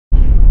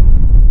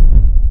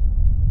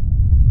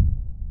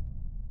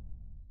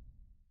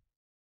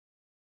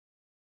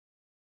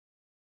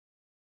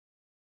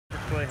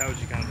play? How would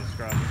you kind of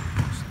describe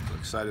it?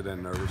 Excited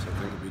and nervous, I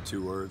think would be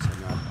 2 words. I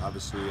mean,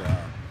 obviously,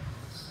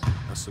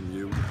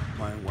 SMU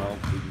playing well,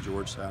 beating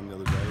Georgetown the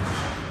other day.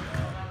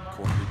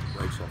 Beat the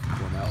brakes off of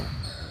Cornell.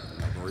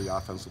 Very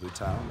offensively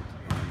talented,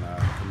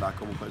 and come back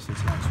home and play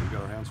Cincinnati, so we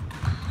got our hands full.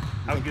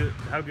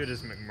 How good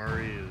is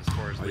McMurray as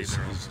far as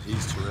leading?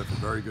 He's terrific.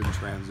 Very good in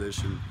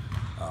transition.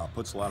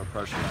 Puts a lot of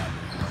pressure on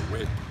him.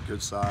 Witt,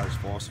 good size.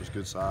 Foster's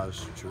good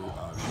size.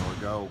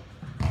 Chargot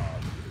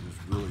is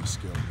really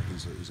skilled.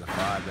 He's a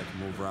 5 that can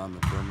move around the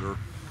perimeter.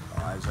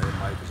 Isaiah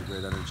Mike is a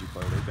great energy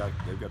player.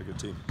 They've got a good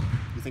team.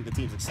 You think the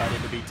team's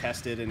excited to be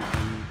tested and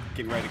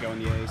getting ready to go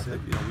in the AAC? I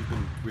think,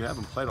 we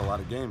haven't played a lot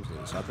of games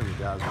lately, so I think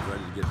the guys are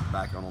ready to get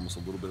back on almost a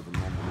little bit of a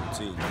normal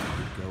routine.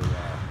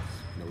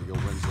 We go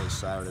Wednesday,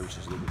 Saturday, which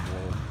is a little bit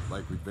more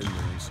like we've been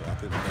doing. So I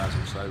think the guys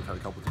are excited. We've had a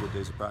couple of good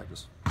days of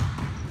practice.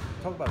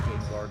 Talk about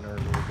Jayden Gardner a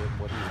little bit,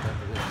 what he's done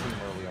for this team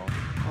early on.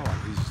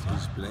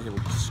 He's been able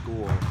to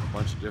score a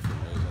bunch of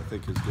different ways. I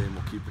think his game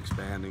will keep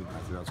expanding. I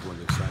think that's one of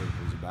the exciting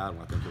things about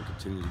him. I think he'll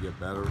continue to get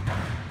better.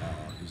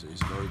 He's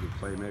a very good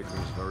playmaker.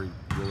 He's a very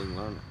willing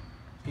learner.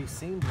 He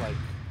seems like,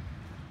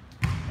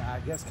 I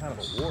guess, kind of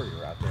a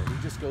warrior out there.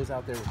 He just goes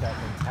out there with that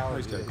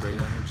mentality. He's got great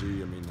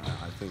energy. I mean,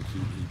 I think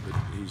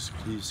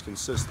he's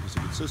consistent. He's a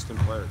consistent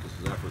player because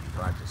his effort in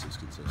practice is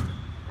consistent.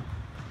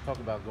 Talk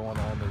about going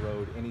on the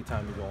road.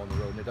 Anytime you go on the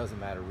road, and it doesn't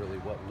matter really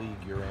what league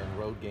you're in,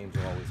 road games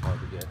are always hard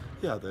to get.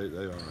 Yeah, they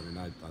are. I mean,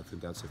 I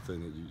think that's the thing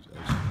that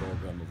as the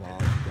program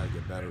evolves, you got to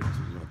get better.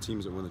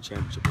 Teams that win the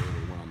championship are able to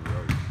win on the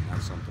road, and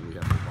that's something we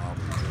have to evolve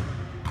into.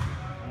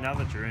 Now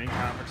that you're in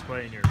conference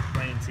play and you're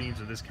playing teams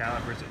of this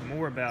caliber, is it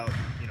more about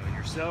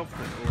yourself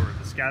or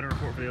the scouting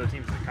report for the other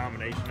teams? Is it a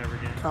combination every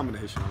game?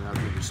 Combination. I mean, I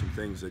think there's some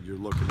things that you're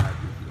looking at.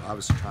 You're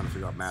obviously trying to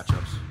figure out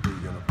matchups. Who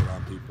you're going to put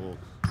on people.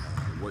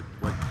 What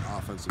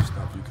offensive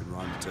stuff you can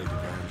run to take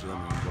advantage of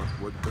them, and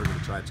what they're going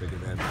to try to take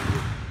advantage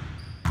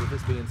of. With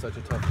this being such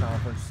a tough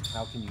conference,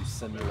 how can you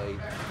simulate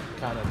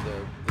kind of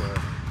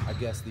I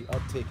guess, the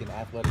uptick in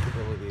athletic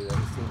ability that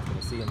this team's going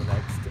to see in the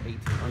next 18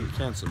 months? Well, you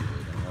can't simulate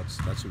it.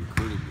 That's a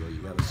recruiting deal.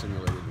 You got to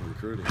simulate it in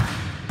recruiting.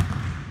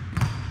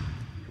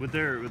 With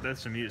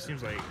SMU, it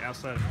seems like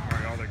outside of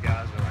McMurray, all their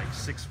guys are like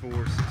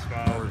 6'4",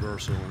 6'5". More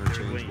versatile,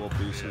 interchangeable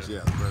pieces.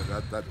 Yeah,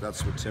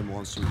 that's what Tim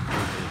wants to do.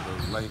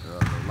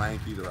 They're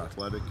lanky, they're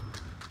athletic.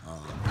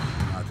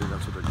 I think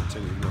that's what they're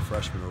continuing. The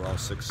freshmen are all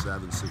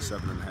 6'7",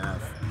 6'7 and a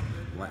half.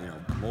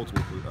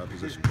 Multiple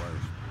position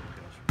players.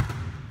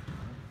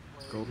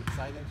 Cool.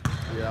 Excited?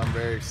 Yeah, I'm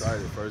very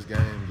excited. First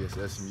game against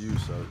SMU,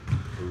 so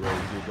we're ready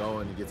to get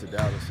going and get to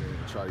Dallas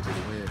and try to get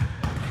a win.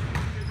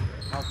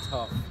 How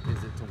tough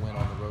is it to win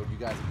on the road? You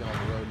guys have been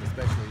on the road, and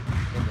especially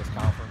in this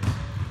conference.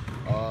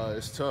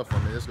 It's tough.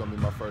 I mean, it's going to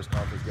be my first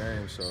conference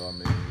game, so I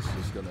mean,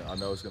 I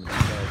know it's going to be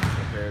tough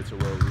compared to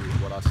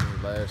what I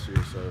seen last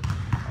year. So,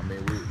 I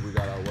mean, we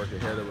got our work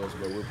ahead of us,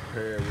 but we're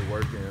prepared. We're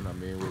working. I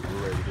mean, we're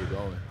ready to get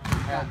going.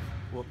 I'm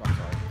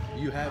sorry.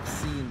 You have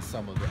seen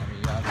some of it. I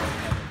mean, you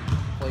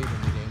haven't played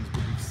in the games,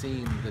 but you've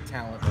seen the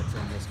talent that's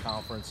in this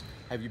conference.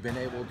 Have you been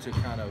able to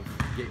kind of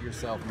get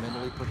yourself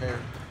mentally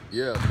prepared?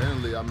 Yeah,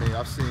 mentally. I mean,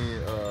 I've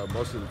seen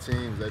most of the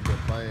teams they've been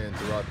playing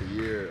throughout the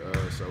year,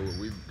 so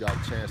we've got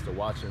a chance to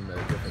watch them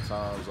at different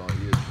times on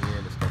ESPN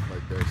and stuff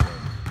like that.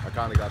 So I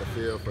kind of got a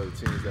feel for the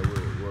teams that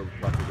we're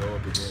about to go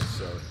up against.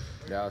 So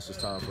now it's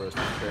just time for us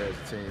to prepare as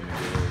a team and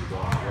get ready to go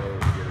on the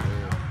road and get a win.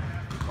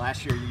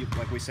 Last year,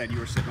 like we said, you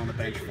were sitting on the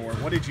bench for.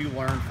 What did you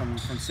learn from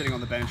sitting on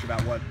the bench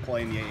about what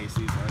playing the AAC is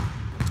like?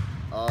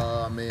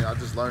 I mean, I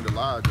just learned a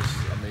lot.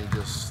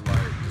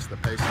 Just the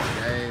pace of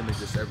the game and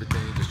just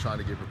everything, just trying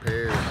to get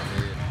prepared. I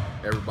mean,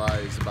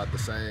 everybody's about the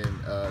same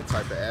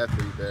type of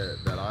athlete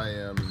that I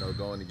am,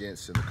 going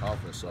against in the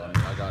conference. So I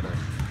mean, I gotta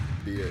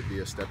be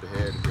a step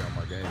ahead and be on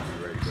my game and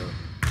be ready to go.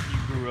 You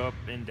grew up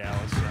in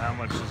Dallas, so how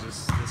much does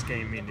this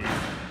game mean to you?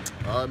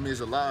 It means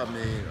a lot. I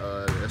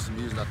mean,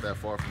 SMU is not that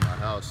far from my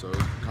house, so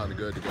it's kind of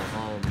good to go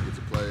home and get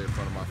to play in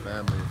front of my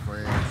family and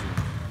friends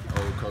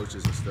and old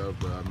coaches and stuff.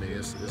 But I mean,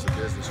 it's a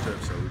business trip,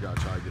 so we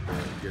gotta try to get the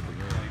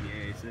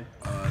win.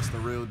 It's the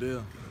real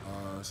deal.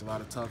 It's a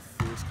lot of tough,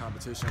 fierce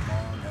competition,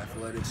 long,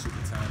 athletic, super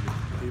talented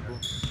people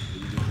that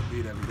you just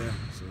compete every day.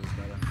 So it's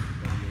gotta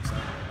be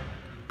exciting.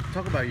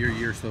 Talk about your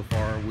year so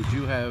far. Would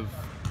you have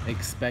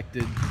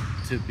expected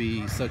to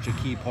be such a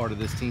key part of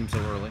this team so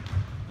early?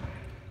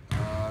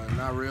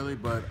 Not really,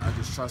 but I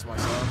just trust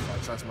myself.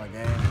 I trust my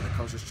game, and the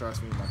coaches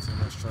trust me, my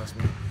teammates trust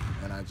me,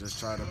 and I just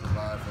try to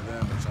provide for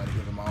them and try to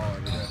give them my all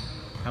every day.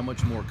 How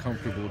much more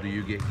comfortable do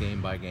you get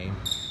game by game?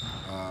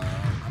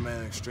 I'm in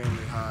an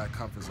extremely high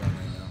comfort zone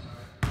right now.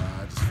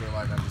 I just feel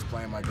like I'm just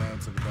playing my game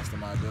to the best of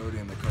my ability,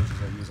 and the coaches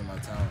are using my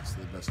talents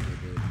to the best of their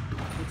ability.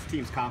 What's the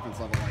team's confidence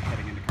level like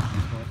heading into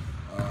conference play?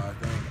 I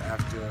think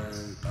after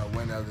a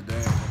win the other day,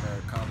 I think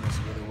our confidence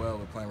is really well.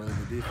 We're playing really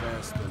good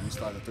defense. We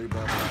started 3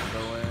 balls to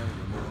go in.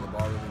 We're moving the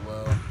ball really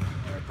well.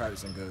 And we're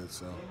practicing good,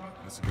 so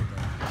that's a good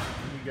thing.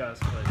 When you guys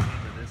play a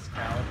team of this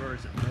caliber,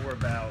 is it more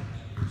about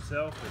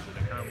yourself? Is it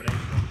a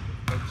combination of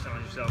focusing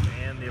on yourself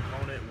and the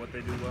opponent and what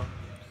they do well?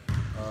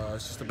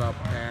 It's just about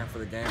preparing for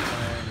the game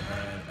plan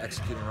and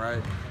executing right,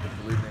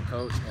 with believing in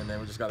coach, and then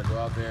we just got to go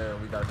out there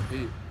and we got to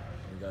compete.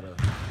 We got to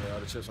put all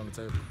the chips on the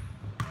table.